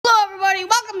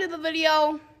welcome to the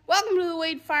video. Welcome to the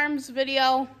Wade Farms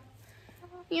video.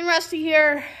 Me and Rusty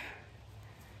here.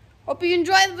 Hope you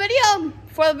enjoy the video.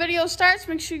 Before the video starts,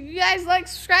 make sure you guys like,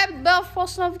 subscribe, and bell for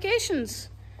post notifications.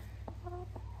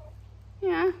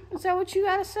 Yeah, is that what you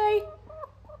gotta say?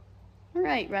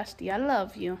 Alright, Rusty, I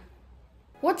love you.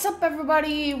 What's up,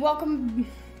 everybody? Welcome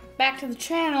back to the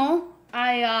channel.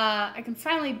 I can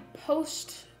finally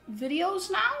post videos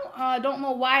now. Don't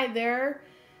know why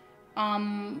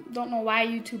don't know why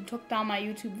YouTube took down my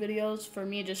YouTube videos for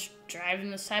me just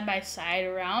driving the side-by-side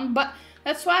around, but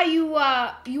that's why you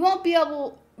won't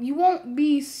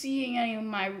be seeing any of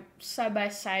my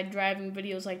side-by-side driving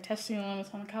videos like testing the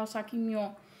limits on the Kawasaki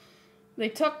Mule. They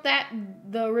took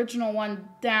the original one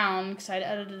down because I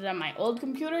edited it on my old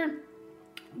computer.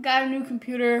 Got a new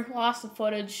computer, lost the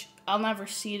footage. I'll never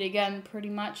see it again, pretty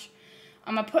much.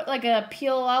 I'm gonna put like an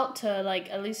appeal out to like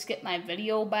at least get my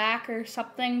video back or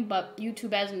something, but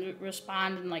YouTube hasn't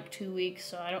responded in like 2 weeks,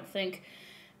 so I don't think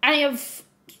any of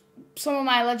some of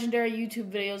my legendary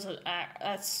YouTube videos,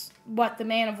 that's what the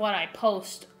main of what I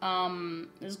post,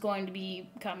 is going to be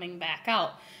coming back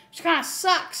out, which kind of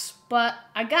sucks. But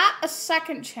I got a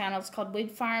second channel. It's called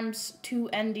Wade Farms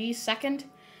 2ND Second.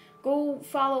 Go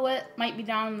follow it. Might be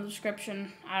down in the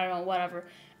description. I don't know, whatever.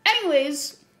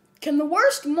 Anyways, can the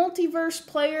worst multiverse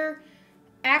player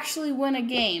actually win a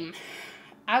game?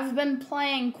 I've been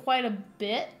playing quite a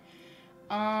bit.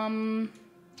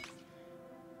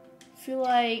 Feel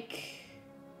like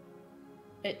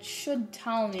it should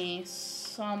tell me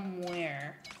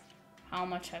somewhere how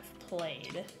much I've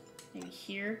played. Maybe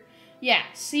here. Yeah,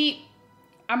 see,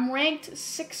 I'm ranked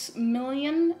 6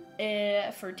 million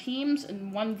for teams,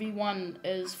 and 1v1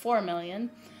 is 4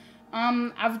 million.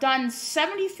 I've done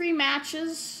 73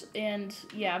 matches, and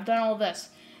yeah, I've done all this.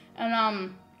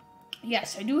 And,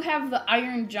 yes, I do have the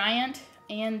Iron Giant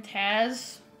and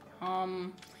Taz. I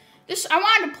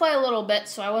wanted to play a little bit,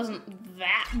 so I wasn't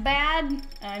that bad. And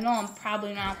I know I'm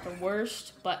probably not the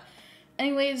worst, but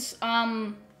anyways,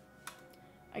 I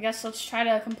guess let's try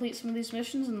to complete some of these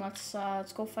missions, and let's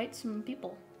go fight some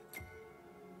people.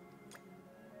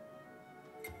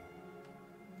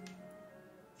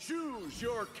 Choose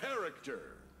your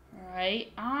character.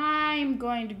 Alright, I'm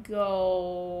going to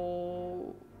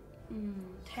go...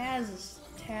 Taz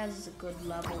is a good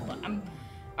level, but I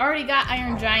already got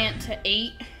Iron Giant to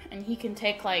 8, and he can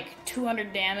take like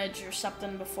 200 damage or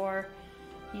something before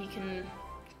you can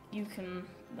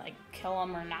like kill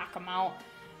him or knock him out.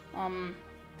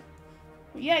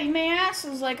 Yeah, you may ask,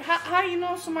 is like, how do you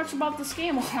know so much about this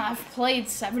game? Well, I've played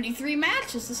 73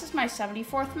 matches. This is my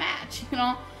 74th match, you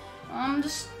know?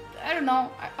 I don't know.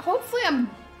 Hopefully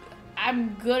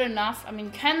I'm good enough. I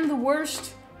mean, can the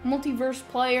worst multiverse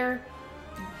player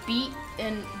beat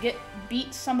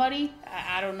somebody?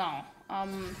 I don't know.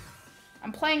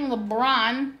 I'm playing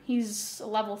LeBron. He's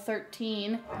level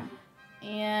 13.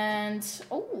 And,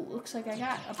 oh, looks like I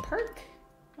got a perk.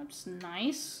 That's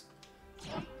nice.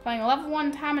 Playing a level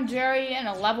 1 Tom and Jerry and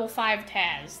a level 5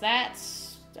 Taz.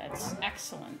 That's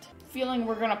excellent. Feeling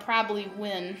we're gonna probably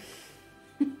win.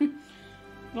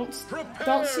 Don't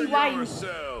see why we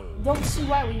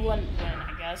wouldn't win,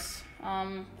 I guess.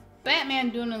 Batman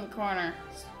doing in the corner.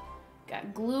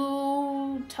 Got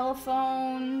glue,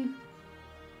 telephone,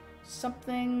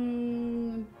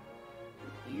 something,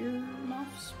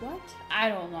 earmuffs, what? I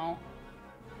don't know.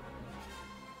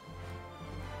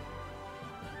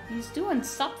 He's doing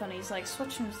something. He's like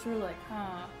switching through like,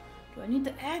 do I need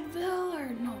the Advil or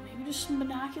no, maybe just some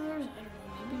binoculars? I don't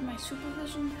know, maybe my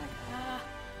supervision pack?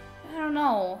 I don't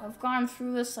know. I've gone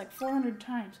through this like 400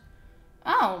 times.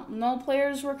 Oh, no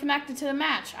players were connected to the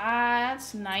match.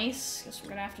 That's nice. Guess we're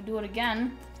gonna have to do it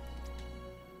again.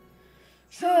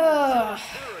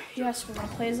 Yes, we're gonna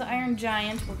play as the Iron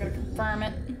Giant. We're gonna confirm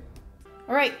it.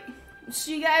 Alright, we'll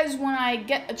see you guys when I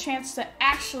get a chance to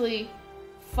actually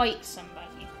fight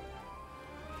somebody.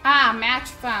 Match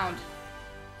found.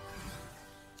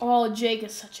 Oh, Jake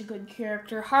is such a good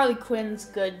character. Harley Quinn's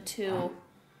good too.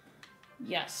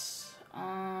 Yes.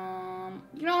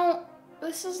 You know,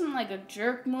 this isn't like a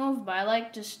jerk move, but I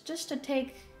like just to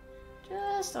take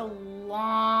just a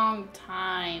long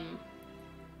time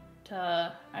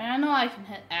to, I know I can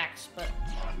hit X, but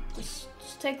just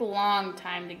take a long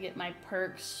time to get my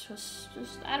perks. Just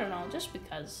I don't know, just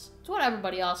because it's what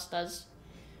everybody else does.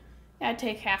 Yeah, I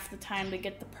take half the time to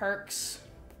get the perks.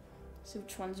 See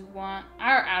which ones you want.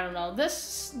 I don't know.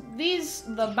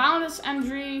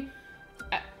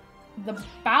 The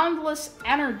boundless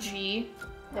energy,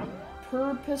 the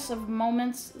purpose of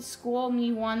moments, school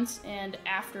me once, and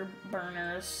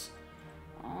afterburners.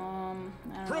 I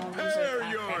don't know,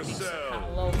 these are kind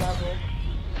of low level.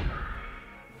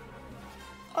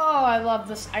 I love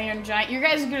this Iron Giant. You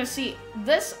guys are gonna see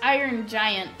this Iron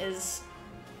Giant is.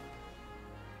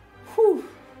 Whew.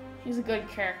 He's a good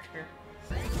character.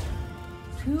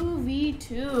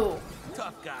 2v2.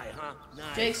 Tough guy, huh?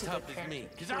 Not Jake's as a tough good as me,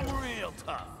 character. because I'm real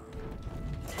tough.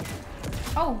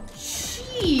 Oh,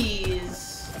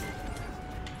 jeez.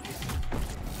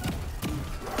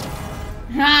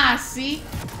 Ah, see?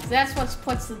 That's what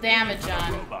puts the damage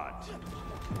on. Robot.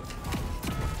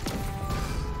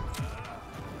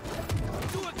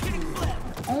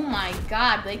 Oh my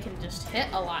god, they can just hit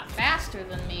a lot faster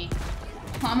than me.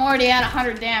 I'm already at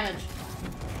 100 damage.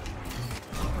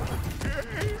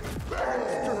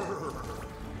 Oh,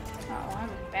 I have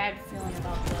a bad feeling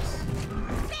about this.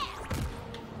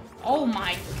 Oh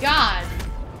my god.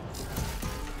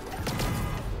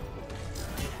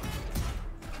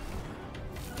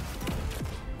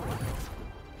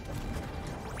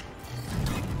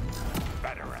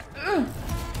 Ugh.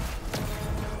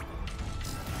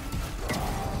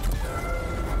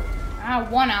 Ah,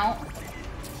 one out.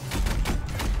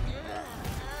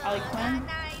 Harley Quinn?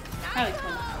 Harley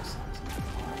Quinn house.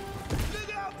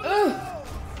 Ugh.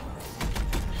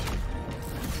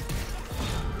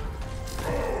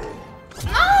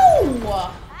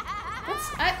 No!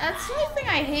 That's the only thing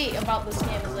I hate about this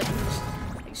game is like,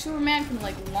 like Superman can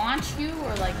like launch you,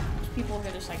 or like people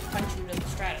can just like punch you to the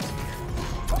stratosphere.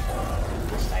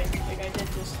 Just I think I did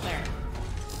just there.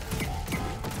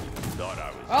 Thought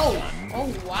I was Oh! done.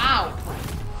 Oh wow!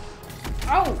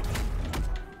 Oh!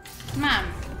 Come on!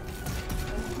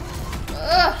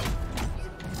 Ugh!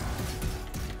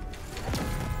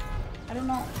 I don't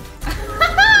know.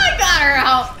 I got her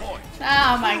out!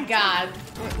 Oh my god.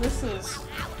 This is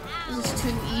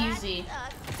too easy.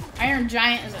 Iron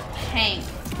Giant is a tank.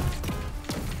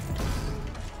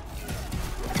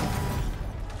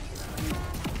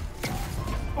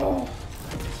 Oh.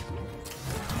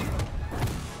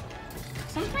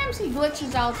 Sometimes he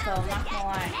glitches out though, I'm not gonna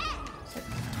lie.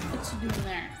 What's he doing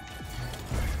there?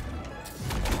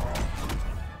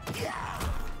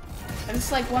 And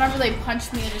it's like whenever they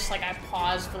punch me, just like I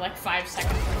pause for like 5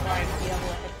 seconds before I be able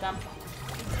to hit them.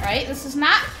 Alright, this is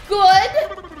not good!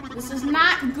 This is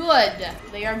not good.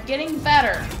 They are getting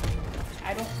better.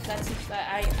 I don't know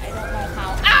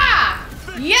how. Ah!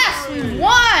 Yes, we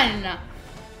won!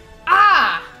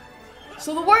 Ah!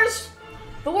 So the worst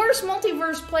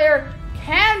multiverse player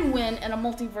can win in a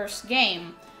multiverse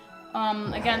game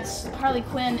against Harley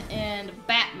Quinn and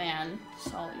Batman.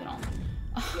 So, you know.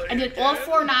 I did all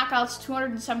 4 knockouts,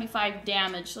 275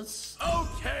 damage. We're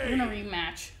gonna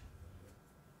rematch.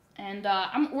 And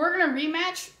we're gonna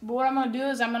rematch, but what I'm gonna do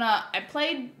is I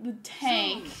played the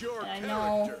tank, and I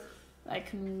know I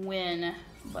can win,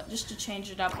 but just to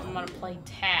change it up, I'm gonna play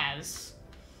Taz.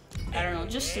 I don't know,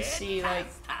 just to see, like,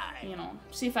 you know,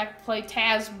 see if I can play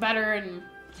Taz better and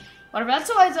whatever. That's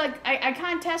always, like, I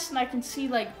contest and I can see,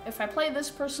 like, if I play this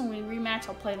person, we rematch,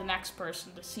 I'll play the next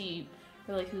person to see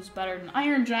really who's better than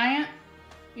Iron Giant.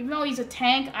 Even though he's a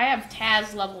tank, I have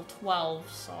Taz level 12,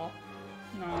 so,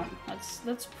 you know,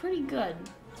 that's pretty good.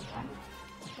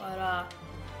 But,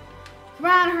 come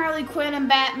on, Harley Quinn and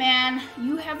Batman.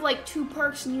 You have, like, 2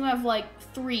 perks and you have, like,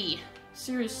 3.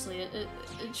 Seriously, it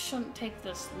shouldn't take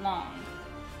this long.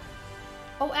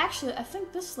 Oh, actually, I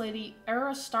think this lady,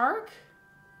 Arya Stark,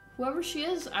 whoever she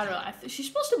is, I don't know. She's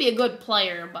supposed to be a good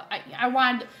player, but I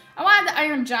wanted the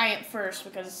Iron Giant first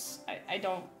because I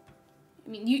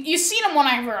mean, you seen him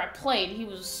whenever I played.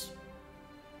 He's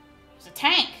a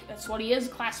tank. That's what he is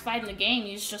classified in the game.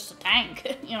 He's just a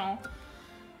tank, you know.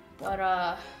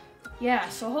 But yeah.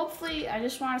 So hopefully, I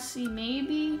just want to see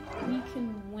maybe we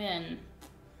can win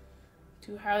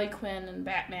to Harley Quinn and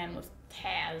Batman with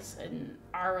Taz and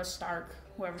Arya Stark,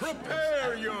 whoever she is.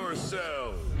 Prepare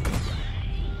yourself.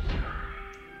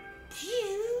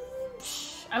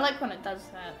 I like when it does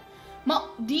that.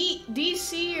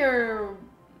 DC or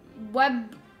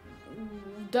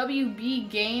WB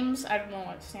Games, I don't know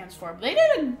what it stands for, but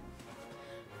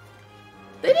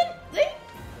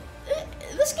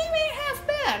this game ain't half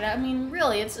bad. I mean,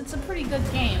 really, it's a pretty good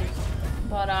game,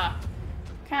 but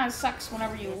kind of sucks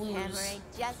whenever you lose.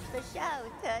 Just for show,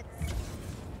 Toots.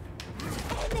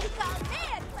 They call me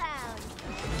a clown.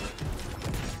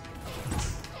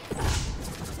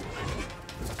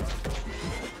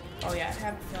 Oh yeah, I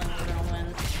have a feeling we're gonna win.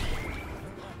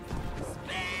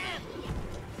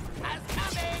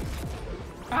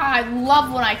 Ah, I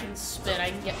love when I can spin. I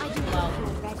can get really low.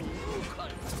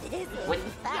 What?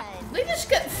 They just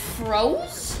get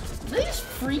froze? Did they just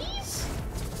freeze?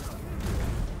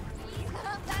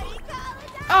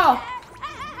 Oh!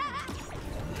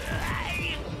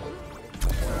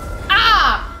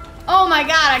 Ah! Oh my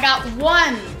god, I got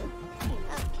 1!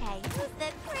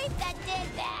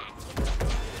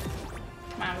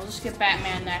 just get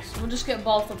Batman next. We'll just get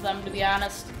both of them, to be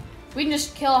honest. We can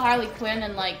just kill Harley Quinn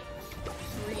in like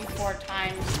 3-4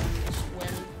 times and just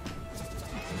win.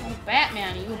 Oh,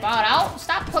 Batman, are you about out?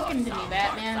 Stop hooking to me,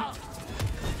 Batman.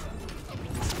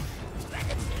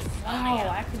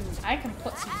 Wow, I can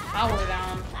put some power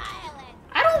down.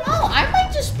 I don't know. I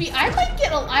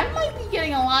might be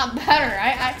getting a lot better.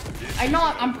 I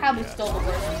know I'm probably still the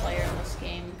worst player in this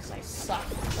game because I suck.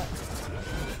 But.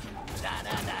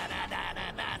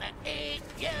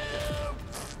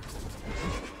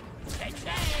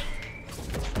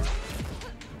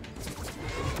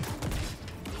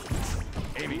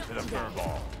 Aiming for the fur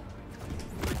ball.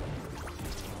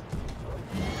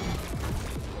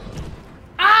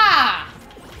 Ah!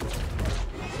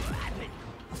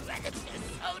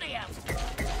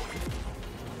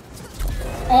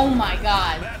 Oh my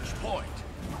god. Match point.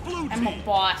 Blue I'm a team.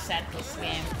 boss at this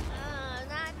game.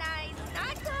 Not nice,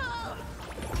 not cool.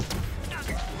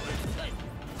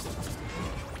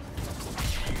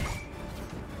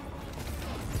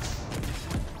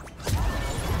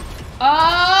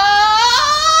 Oh,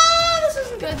 this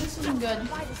isn't good. This isn't good.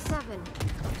 By the 7.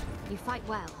 You fight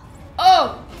well.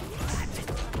 Oh.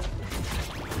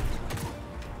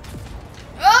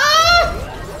 Oh!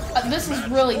 This is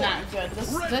really not good.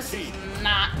 This is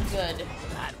not good.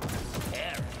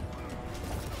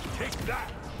 Take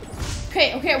that.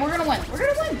 Okay, we're gonna win. We're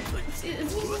gonna win. It's easy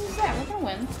as that. We're gonna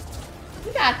win.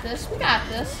 We got this. We got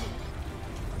this.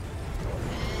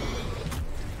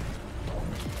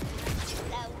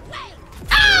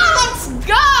 Ah, let's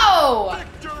go!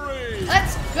 Victory.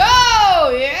 Let's go!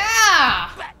 Yeah!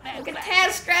 Look at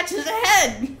Taz scratch his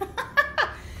head.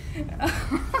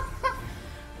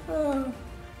 Oh.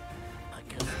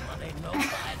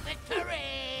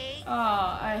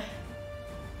 Oh,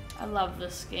 I love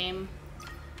this game.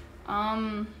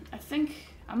 I think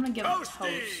I'm gonna give it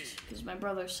toast because my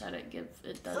brother said it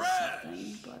does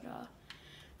something. But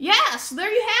yes, there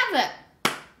you have it.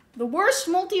 The worst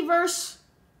multiverse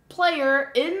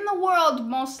player in the world,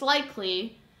 most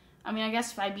likely. I mean, I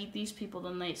guess if I beat these people,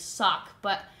 then they suck.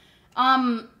 But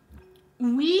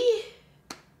me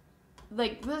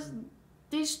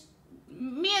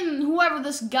and whoever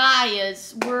this guy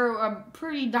is, we're a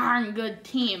pretty darn good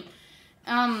team.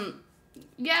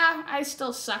 Yeah, I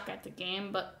still suck at the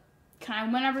game, but can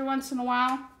I win every once in a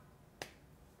while?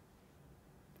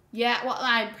 Yeah, well,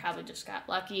 I probably just got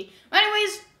lucky.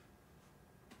 Anyways,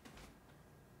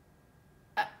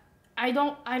 I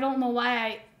don't know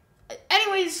why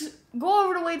anyways, go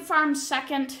over to Wade Farm's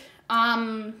second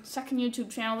YouTube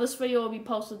channel. This video will be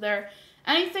posted there.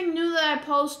 Anything new that I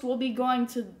post will be going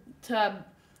to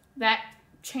that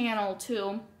channel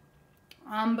too.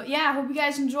 But yeah, I hope you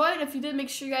guys enjoyed. If you did, make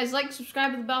sure you guys like,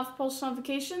 subscribe to the bell for post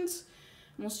notifications.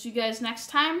 And we'll see you guys next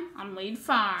time on Wade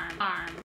Farm.